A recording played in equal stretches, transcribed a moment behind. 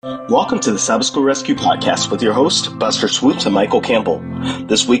Welcome to the Sabbath School Rescue Podcast with your host, Buster Swoops and Michael Campbell.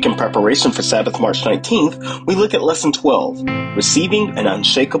 This week in preparation for Sabbath, March 19th, we look at Lesson 12, Receiving an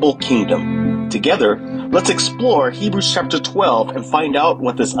Unshakable Kingdom. Together, let's explore Hebrews chapter 12 and find out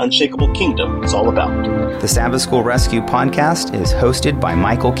what this unshakable kingdom is all about. The Sabbath School Rescue Podcast is hosted by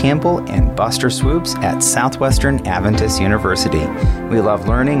Michael Campbell and Buster Swoops at Southwestern Adventist University. We love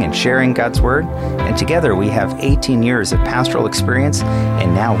learning and sharing God's Word, and together we have 18 years of pastoral experience,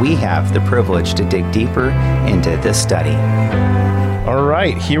 and now we have the privilege to dig deeper into this study. All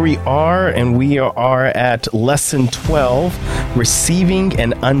right, here we are, and we are at Lesson 12, Receiving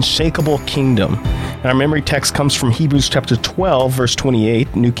an Unshakable Kingdom. And our memory text comes from Hebrews chapter 12, verse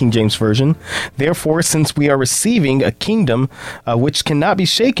 28, New King James Version. Therefore, since we are receiving a kingdom which cannot be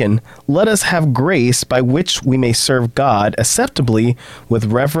shaken, let us have grace by which we may serve God acceptably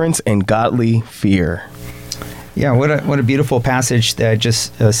with reverence and godly fear. Yeah, what a beautiful passage that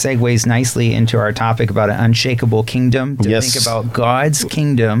just segues nicely into our topic about an unshakable kingdom. To think about God's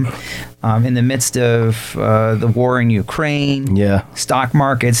kingdom in the midst of the war in Ukraine, stock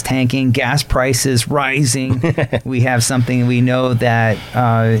markets tanking, gas prices rising. We have something we know that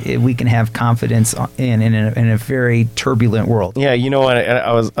we can have confidence in a very turbulent world. Yeah, you know,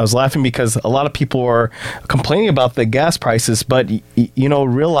 I was laughing because a lot of people are complaining about the gas prices, but you know,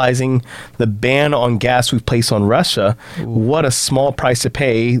 realizing the ban on gas we've placed on Russia, what a small price to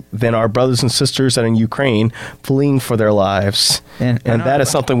pay than our brothers and sisters that are in Ukraine fleeing for their lives. And that is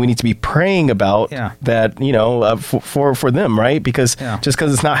something we need to be praying about, that, you know, for them, right? Because just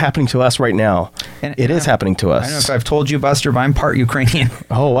because it's not happening to us right now, it is happening to us. I don't know if I've told you, Buster, but I'm part Ukrainian.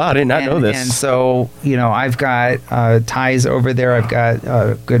 Oh, wow. I did not know this. And so, you know, I've got ties over there. I've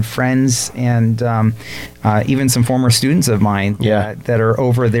got good friends and even some former students of mine that are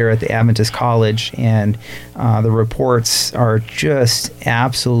over there at the Adventist College, and the reports are just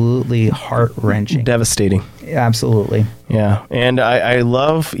absolutely heart-wrenching. Devastating. Absolutely. Yeah. And I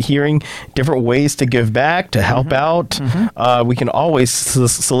love hearing different ways to give back, to help out. We can always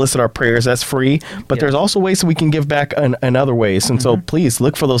solicit our prayers. That's free. But there's also ways that we can give back in other ways. And so please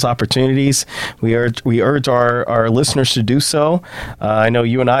look for those opportunities. We urge our listeners to do so. I know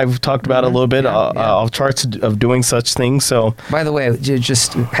you and I have talked about it a little bit, off charts of doing such things. So, by the way, you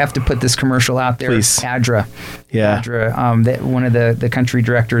just have to put this commercial out there. Please. ADRA. Yeah. ADRA, one of the country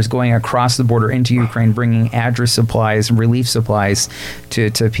directors going across the border into Ukraine, bringing ADRA supplies and relief supplies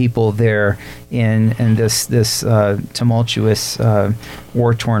to people there in this tumultuous,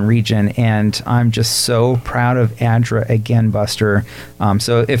 war-torn region. And I'm just so proud of ADRA again, Buster.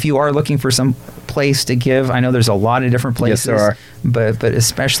 So if you are looking for some place to give, I know there's a lot of different places. Yes, there are. But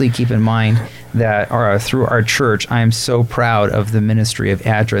especially keep in mind that through our church, I am so proud of the ministry of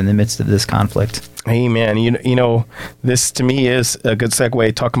ADRA in the midst of this conflict. Amen. You know, this to me is a good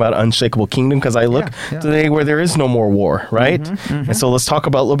segue talking about unshakable kingdom, because I look today where there is no more war, right? And so let's talk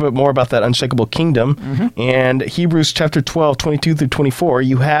about a little bit more about that unshakable kingdom. And Hebrews chapter 12, 22 through 24,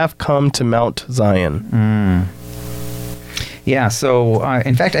 you have come to Mount Zion. Yeah, so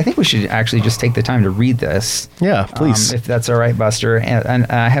in fact, I think we should actually just take the time to read this. Yeah, please. If that's all right, Buster. And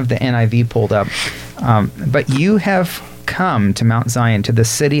I have the NIV pulled up. But you have come to Mount Zion, to the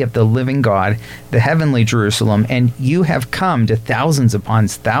city of the living God, the heavenly Jerusalem, and you have come to thousands upon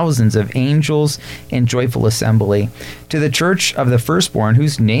thousands of angels in joyful assembly, to the church of the firstborn,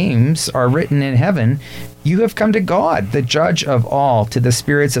 whose names are written in heaven. You have come to God, the judge of all, to the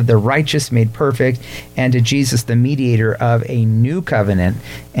spirits of the righteous made perfect, and to Jesus, the mediator of a new covenant,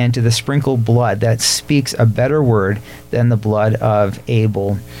 and to the sprinkled blood that speaks a better word than the blood of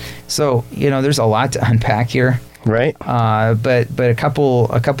Abel. So, you know, there's a lot to unpack here. Right. But a couple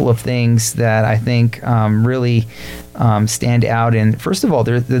of things that I think really stand out. And first of all,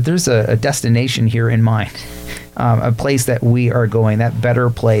 there's a destination here in mind. A place that we are going, that better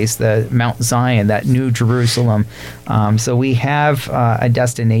place, the Mount Zion, that new Jerusalem. So we have a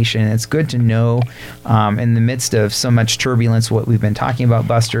destination. It's good to know in the midst of so much turbulence, what we've been talking about,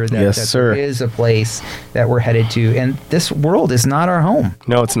 Buster, that there is a place that we're headed to. And this world is not our home.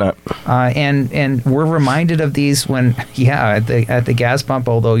 No, it's not. And we're reminded of these when, at the gas pump,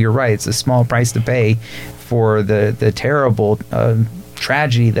 although you're right, it's a small price to pay for the terrible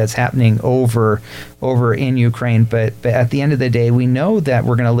tragedy that's happening over in Ukraine. But at the end of the day, we know that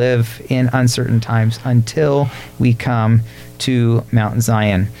we're going to live in uncertain times until we come to Mount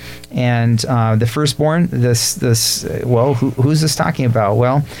Zion. And the firstborn, who's this talking about?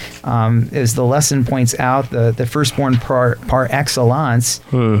 Well, as the lesson points out, the firstborn par excellence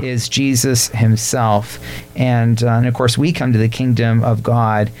is Jesus himself. And of course, we come to the kingdom of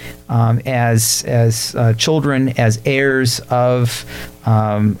God as children, as heirs of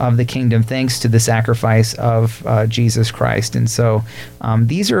of the kingdom, thanks to the sacrifice of Jesus Christ. And so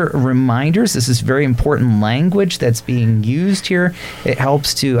these are reminders. This is very important language that's being used here. It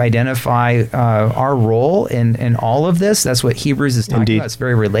helps to identify our role in all of this. That's what Hebrews is talking about. It's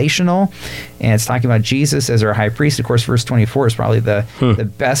very relational, and it's talking about Jesus as our high priest. Of course, verse 24 is probably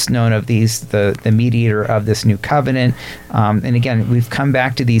the best known of these, the mediator of this new covenant. And again, we've come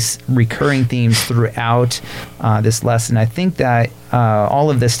back to these recurring themes throughout this lesson. I think that all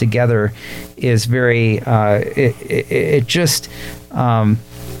of this together is very,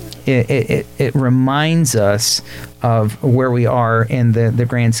 it reminds us of where we are in the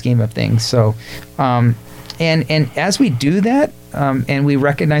grand scheme of things. So, and as we do that, and we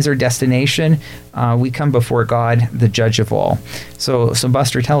recognize our destination, we come before God, the judge of all. So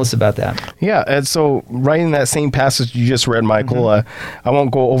Buster, tell us about that. Yeah, and so right in that same passage you just read, Michael, I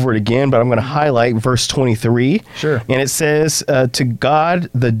won't go over it again, but I'm going to highlight verse 23. Sure. And it says, to God,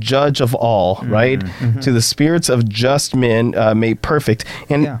 the judge of all, right? To the spirits of just men made perfect.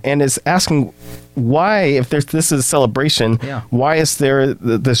 And it's asking, why, if this is a celebration, why is there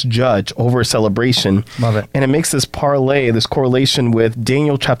this judge over a celebration? Love it. And it makes this parlay, this correlation with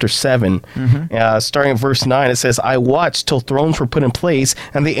Daniel chapter 7. Starting at verse 9, it says, I watched till thrones were put in place,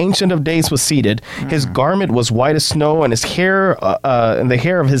 and the Ancient of Days was seated. His garment was white as snow, and his hair, and the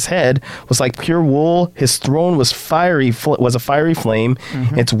hair of his head was like pure wool. His throne was was a fiery flame,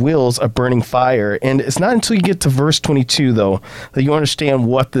 its wheels a burning fire. And it's not until you get to verse 22, though, that you understand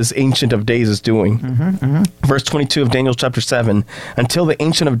what this Ancient of Days is doing. Verse 22 of Daniel chapter 7, until the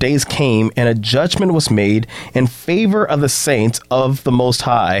Ancient of Days came, and a judgment was made in favor of the saints of the Most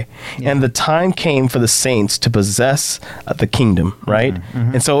High, and the time came for the saints to possess the kingdom, right?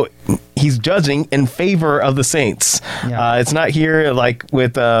 And so he's judging in favor of the saints. It's not here like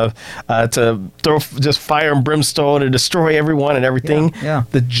with to throw just fire and brimstone and destroy everyone and everything.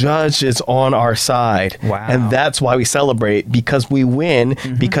 The judge is on our side. Wow. And that's why we celebrate, because we win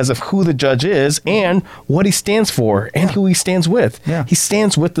because of who the judge is and what he stands for and who he stands with. He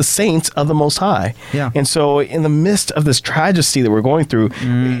stands with the saints of the Most High. And so in the midst of this tragedy that we're going through,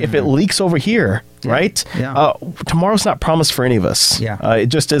 if it leaks over here, right? Tomorrow's not promised for any of us. It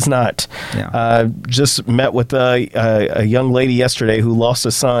just is not. Just met with a young lady yesterday who lost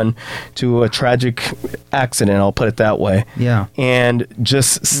a son to a tragic accident, I'll put it that way. And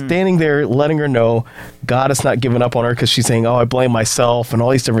just standing there letting her know God has not given up on her, because she's saying, oh, I blame myself and all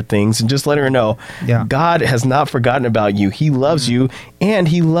these different things, and just letting her know God has not forgotten about you. He loves you, and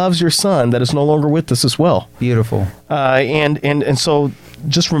he loves your son that is no longer with us as well. Beautiful. And so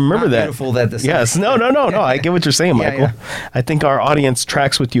just remember that. Beautiful that this. Yes. No. I get what you're saying, Michael. I think our audience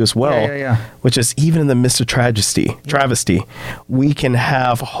tracks with you as well. Which is, even in the midst of travesty, we can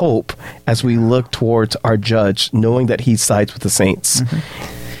have hope as we look towards our judge, knowing that he sides with the saints.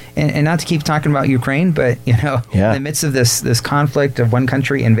 And not to keep talking about Ukraine, but in the midst of this conflict of one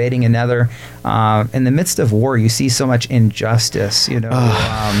country invading another, in the midst of war, you see so much injustice.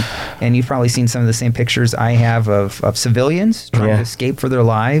 And you've probably seen some of the same pictures I have of civilians trying to escape for their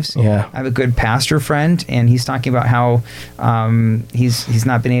lives. I have a good pastor friend, and he's talking about how he's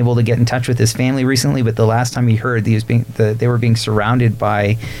not been able to get in touch with his family recently. But the last time he heard, they were being surrounded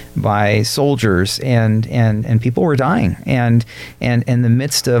by soldiers, and people were dying. And in the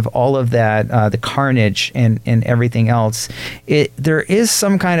midst of all of that, the carnage and everything else, there is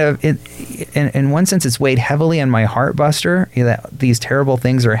some kind of, in one sense, it's weighed heavily on my heart, Buster, that these terrible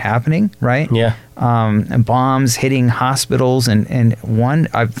things are happening, right? And bombs hitting hospitals, and one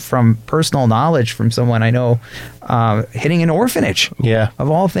from personal knowledge from someone I know, hitting an orphanage. Of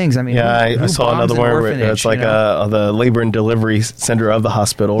all things. I mean, I saw another one where it's like the labor and delivery center of the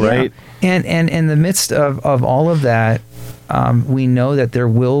hospital, right? And in the midst of all of that, we know that there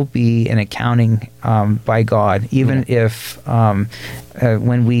will be an accounting by God, even if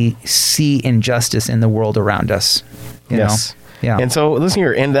when we see injustice in the world around us. You know? And so listen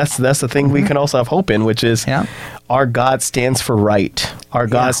here, and that's the thing we can also have hope in, which is our God stands for right. Our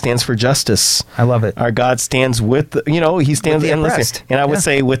God stands for justice. I love it. Our God stands with, he stands with the oppressed. And I would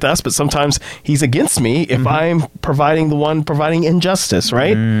say with us, but sometimes he's against me if I'm providing injustice,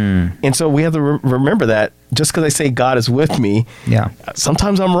 right? And so we have to remember that. Just because I say God is with me,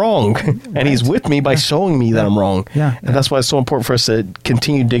 sometimes I'm wrong. And he's with me by showing me that I'm wrong. And that's why it's so important for us to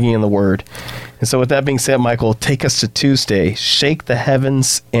continue digging in the Word. And so with that being said, Michael, take us to Tuesday. Shake the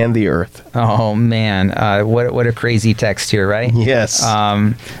heavens and the earth. Oh, man. What a crazy text here, right? Yes.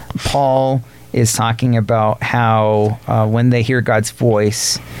 Paul is talking about how when they hear God's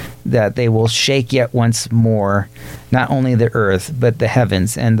voice, that they will shake yet once more, not only the earth, but the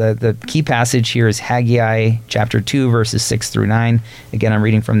heavens. And the key passage here is Haggai chapter 2, verses 6 through 9. Again, I'm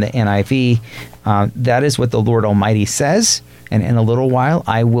reading from the NIV. That is what the Lord Almighty says. And in a little while,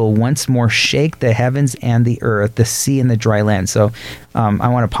 I will once more shake the heavens and the earth, the sea and the dry land. So I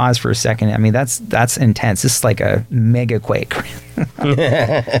want to pause for a second. I mean, that's intense. This is like a mega quake.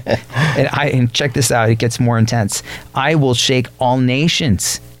 And check this out. It gets more intense. I will shake all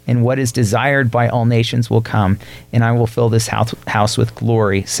nations, and what is desired by all nations will come, and I will fill this house with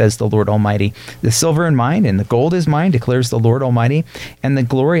glory, says the Lord Almighty. The silver is mine, and the gold is mine, declares the Lord Almighty, and the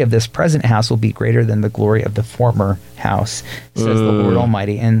glory of this present house will be greater than the glory of the former house, says the Lord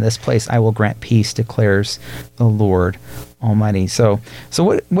Almighty. In this place I will grant peace, declares the Lord Almighty. So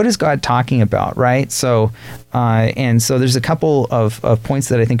what is God talking about, right? So there's a couple of points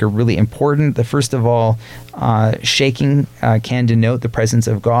that I think are really important. The first of all, shaking can denote the presence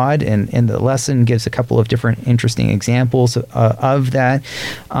of God, and the lesson gives a couple of different interesting examples of that.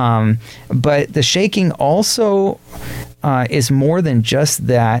 But the shaking also is more than just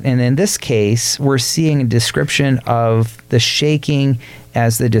that. And in this case, we're seeing a description of the shaking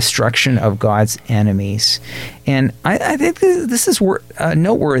as the destruction of God's enemies. And I think this is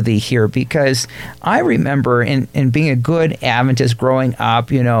noteworthy here, because I remember in being a good Adventist growing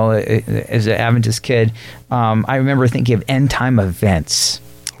up, as an Adventist kid, I remember thinking of end time events.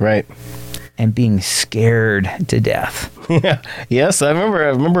 Right. And being scared to death. Yeah. Yes, I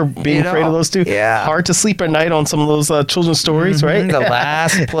remember being afraid of those too. Yeah. Hard to sleep at night on some of those children's stories, right? The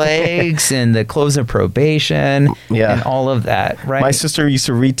last plagues and the close of probation, and all of that, right? My sister used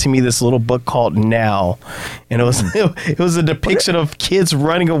to read to me this little book called Now, and it was a depiction of kids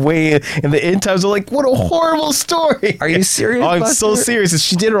running away in the end times. I'm like, what a horrible story! Are you serious? Oh, I'm so serious.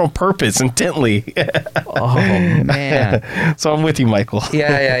 She did it on purpose, intently. Oh man! So I'm with you, Michael.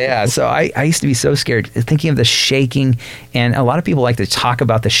 Yeah. So I used to be so scared, thinking of the shaking. And a lot of people like to talk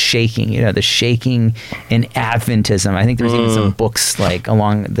about the shaking, the shaking in Adventism. I think there's even some books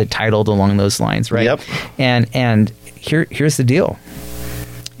titled along those lines, right? Yep. And here's the deal: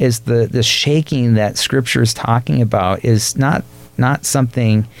 is the shaking that Scripture is talking about is not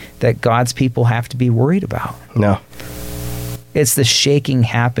something that God's people have to be worried about. No. It's the shaking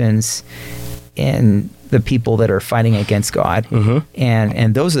happens in the people that are fighting against God,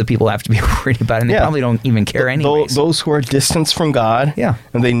 and those are the people who have to be worried about it, and they probably don't even care anyways. Those who are distanced from God,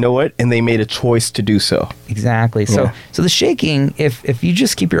 and they know it, and they made a choice to do so. Exactly. So the shaking, if you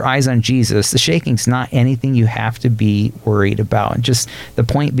just keep your eyes on Jesus, the shaking's not anything you have to be worried about. Just the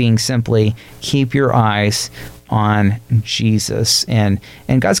point being simply keep your eyes on Jesus, and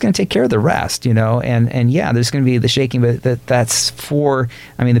God's going to take care of the rest, and there's going to be the shaking, but that's for,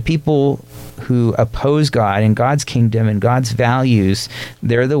 the people who oppose God and God's kingdom and God's values,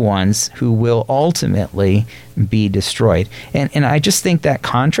 they're the ones who will ultimately be destroyed. And I just think that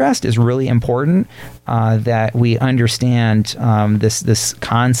contrast is really important, that we understand this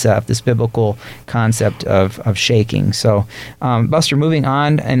concept, this biblical concept of shaking. So, Buster, moving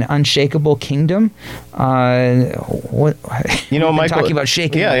on, an unshakable kingdom. What Michael, talking about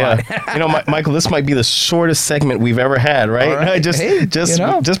shaking. Yeah. Michael, this might be the shortest segment we've ever had, right? All right.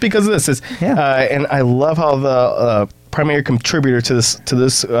 Just because of this. And I love how the primary contributor to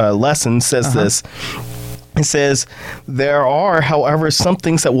this lesson says this. It says, there are, however, some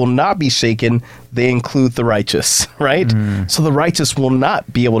things that will not be shaken. They include the righteous, right? So the righteous will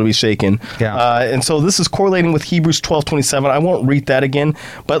not be able to be shaken. And so this is correlating with Hebrews 12:27. I won't read that again,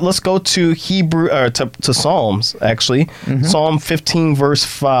 but let's go to to Psalms, actually. Psalm 15, verse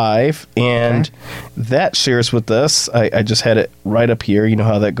 5. And that shares with us, I just had it right up here. You know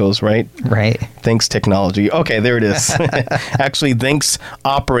how that goes, right? Right. Thanks, technology. Okay, there it is. Actually, thanks,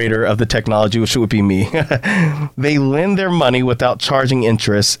 operator of the technology, which would be me. They lend their money without charging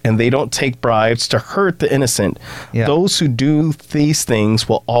interest, and they don't take bribes to hurt the innocent. Those who do these things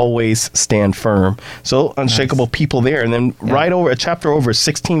will always stand firm. So unshakable people there. And then right over a chapter over,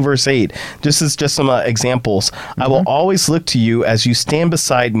 16 verse 8, just some examples. I will always look to you as you stand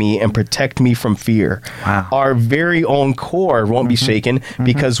beside me and protect me from fear. Our very own core won't be shaken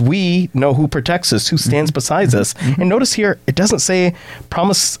because we know who protects us, who stands beside us. And notice here, it doesn't say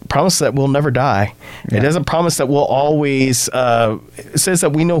promise that we'll never die. It doesn't promise that we'll always, it says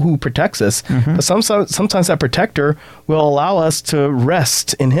that we know who protects us. But sometimes that protector will allow us to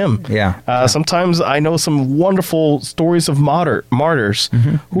rest in him. Sometimes I know some wonderful stories of martyrs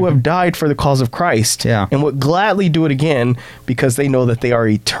who have died for the cause of Christ and would gladly do it again because they know that they are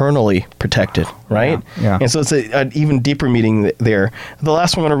eternally protected, right? And so it's an even deeper meaning there. The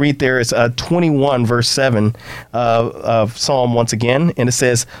last one I'm going to read there is 21 verse 7 of Psalm once again, and it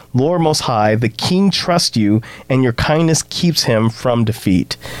says, Lord Most High, the King trusts you, and your kindness keeps him from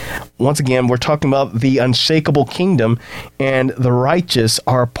defeat. Once again, we're talking about the unshakable kingdom, and the righteous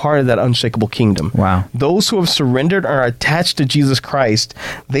are a part of that unshakable kingdom. Wow. Those who have surrendered are attached to Jesus Christ,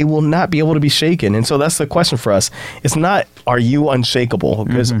 they will not be able to be shaken. And so that's the question for us. It's not, are you unshakable?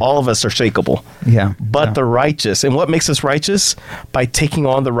 Because all of us are shakeable. But the righteous. And what makes us righteous? By taking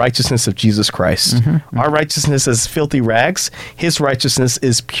on the righteousness of Jesus Christ. Our righteousness is filthy rags. His righteousness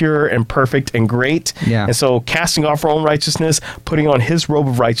is pure and perfect and great. And so casting off our own righteousness, putting on his robe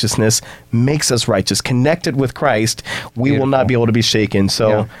of righteousness makes us righteous. Connected with Christ, we will not be able to be shaken.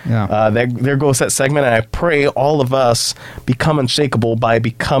 So there goes that segment. And I pray all of us become unshakable by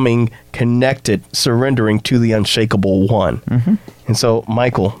becoming connected, surrendering to the unshakable one. And so,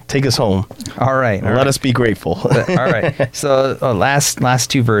 Michael, take us home. All right. Let us be grateful. All right. So last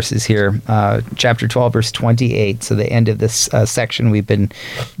two verses here, chapter 12, verse 28. So the end of this section we've been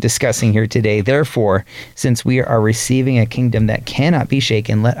discussing here today. Therefore, since we are receiving a kingdom that cannot be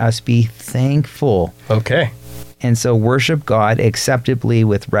shaken, let us be thankful. Okay. And so worship God acceptably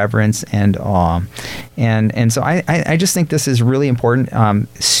with reverence and awe. And so I just think this is really important,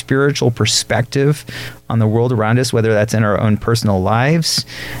 spiritual perspective on the world around us, whether that's in our own personal lives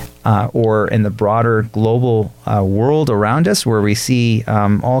or in the broader global world around us, where we see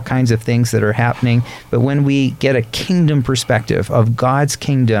all kinds of things that are happening. But when we get a kingdom perspective of God's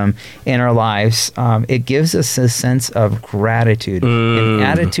kingdom in our lives, it gives us a sense of gratitude, an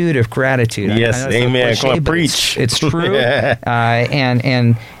attitude of gratitude. Yes, amen. Go on, preach. It's true.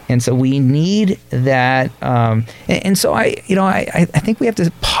 And so we need that. And so I think we have to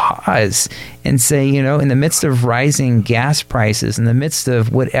pause and say, in the midst of rising gas prices, in the midst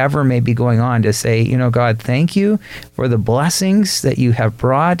of whatever may be going on, to say, God, thank you for the blessings that you have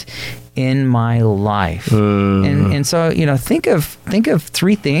brought in my life. And so, think of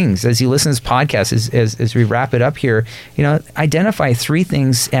three things as you listen to this podcast, as we wrap it up here. Identify three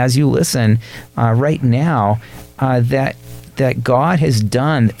things as you listen right now that God has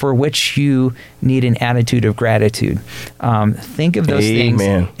done, for which you need an attitude of gratitude. Think of those things,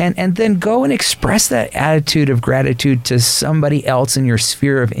 and then go and express that attitude of gratitude to somebody else in your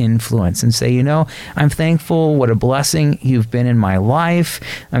sphere of influence, and say, I'm thankful. What a blessing you've been in my life.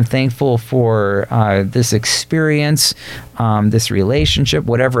 I'm thankful for this experience, this relationship,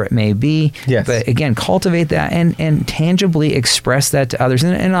 whatever it may be. Yes. But again, cultivate that and tangibly express that to others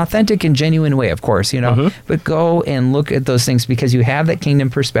in an authentic and genuine way, of course, but go and look at those things because you have that kingdom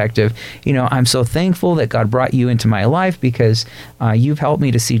perspective. I'm so thankful that God brought you into my life because you've helped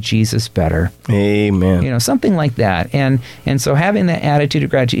me to see Jesus better. Amen. Something like that. And so having that attitude of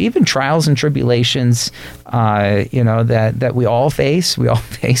gratitude, even trials and tribulations, that we all face. We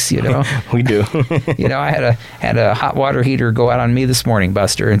We do. I had a hot water heater go out on me this morning,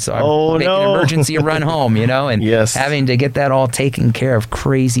 Buster, and so I'm making an emergency run home, and having to get that all taken care of.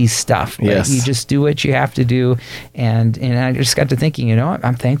 Crazy stuff. But you just do what you have to do. And I just got to thinking,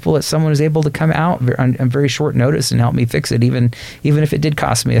 I'm thankful that someone was able to come out on very short notice and help me fix it, even if it did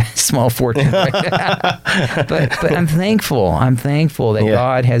cost me a small fortune. But I'm thankful. I'm thankful that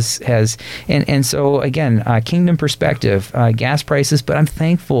God has and so again, kingdom perspective, gas prices. But I'm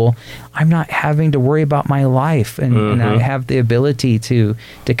thankful I'm not having to worry about my life, and I have the ability to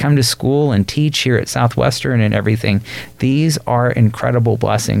come to school and teach here at Southwestern and everything. These are incredible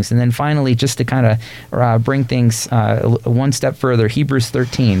blessings. And then finally, just to kind of bring things one step further, Hebrews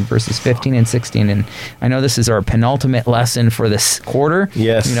 13 verses 15 and 16. And I know this is our penultimate lesson for this quarter.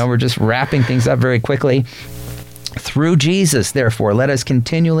 Yes. We're just wrapping things up very quickly. Through Jesus, therefore, let us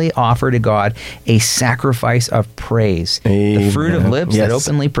continually offer to God a sacrifice of praise, the fruit of lips that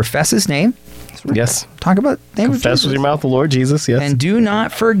openly profess his name. Yes. Talk about the name of Jesus. Confess with your mouth the Lord Jesus, yes. And do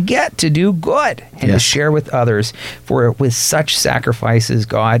not forget to do good and to share with others, for with such sacrifices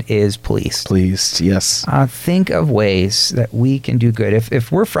God is pleased. Pleased, yes. Think of ways that we can do good.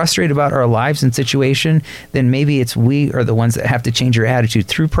 If we're frustrated about our lives and situation, then maybe it's we are the ones that have to change our attitude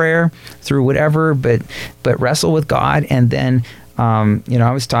through prayer, through whatever, but wrestle with God, and then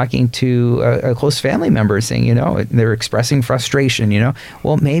I was talking to a close family member saying, they're expressing frustration,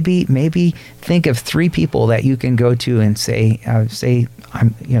 well, maybe think of 3 people that you can go to and say,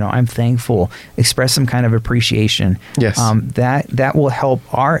 I'm thankful, express some kind of appreciation. Yes. That will help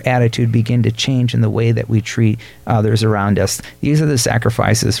our attitude begin to change in the way that we treat others around us. These are the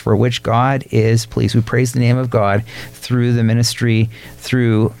sacrifices for which God is pleased. We praise the name of God through the ministry,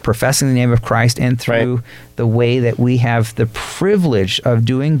 through professing the name of Christ, and through the way that we have the privilege of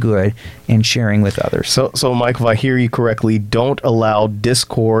doing good and sharing with others. So Michael, if I hear you correctly, don't allow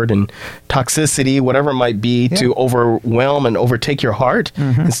discord and toxicity, whatever it might be, to overwhelm and overtake your heart.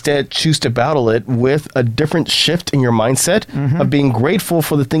 Mm-hmm. Instead, choose to battle it with a different shift in your mindset of being grateful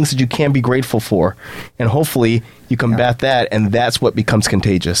for the things that you can be grateful for. And hopefully you combat that, and that's what becomes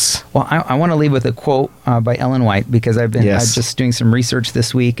contagious. Well, I want to leave with a quote by Ellen White, because I've been just doing some research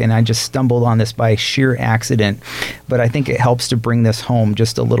this week, and I just stumbled on this by sheer accident. But I think it helps to bring this home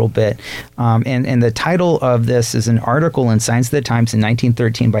just a little bit. And the title of this is an article in Science of the Times in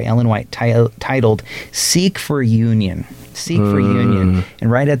 1913 by Ellen White titled "Seek for Union." Seek for union. And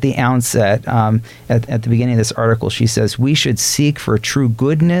right at the outset, at the beginning of this article, she says, we should seek for true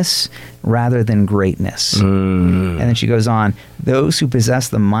goodness rather than greatness. And then she goes on, those who possess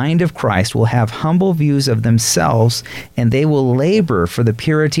the mind of Christ will have humble views of themselves, and they will labor for the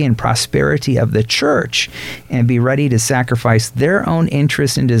purity and prosperity of the church and be ready to sacrifice their own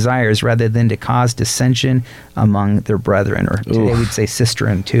interests and desires rather than to cause dissension among their brethren. Or today we'd say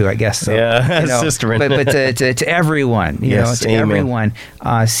sisterin too, I guess. So, sisterin. But to everyone, everyone,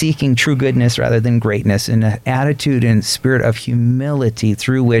 seeking true goodness rather than greatness, and an attitude and spirit of humility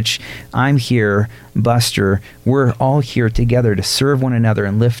through which I'm here, Buster, we're all here together to serve one another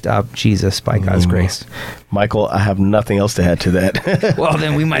and lift up Jesus by God's grace. Michael, I have nothing else to add to that. Well,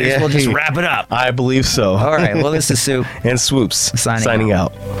 then we might as well just wrap it up. I believe so. All right. Well, this is Soup. And Swoops signing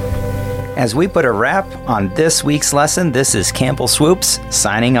out. As we put a wrap on this week's lesson, this is Campbell Swoops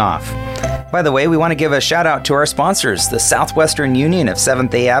signing off. By the way, we want to give a shout out to our sponsors, the Southwestern Union of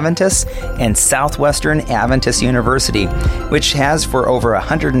Seventh-day Adventists and Southwestern Adventist University, which has for over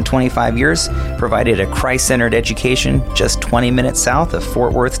 125 years provided a Christ-centered education just 20 minutes south of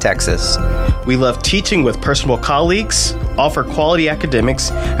Fort Worth, Texas. We love teaching with personal colleagues, offer quality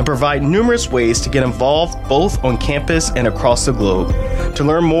academics, and provide numerous ways to get involved both on campus and across the globe. To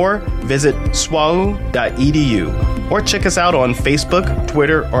learn more, visit swoope.edu or check us out on Facebook,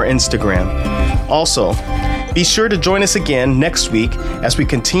 Twitter, or Instagram. Also, be sure to join us again next week as we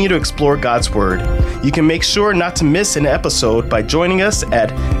continue to explore God's Word. You can make sure not to miss an episode by joining us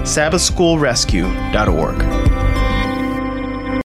at sabbathschoolrescue.org.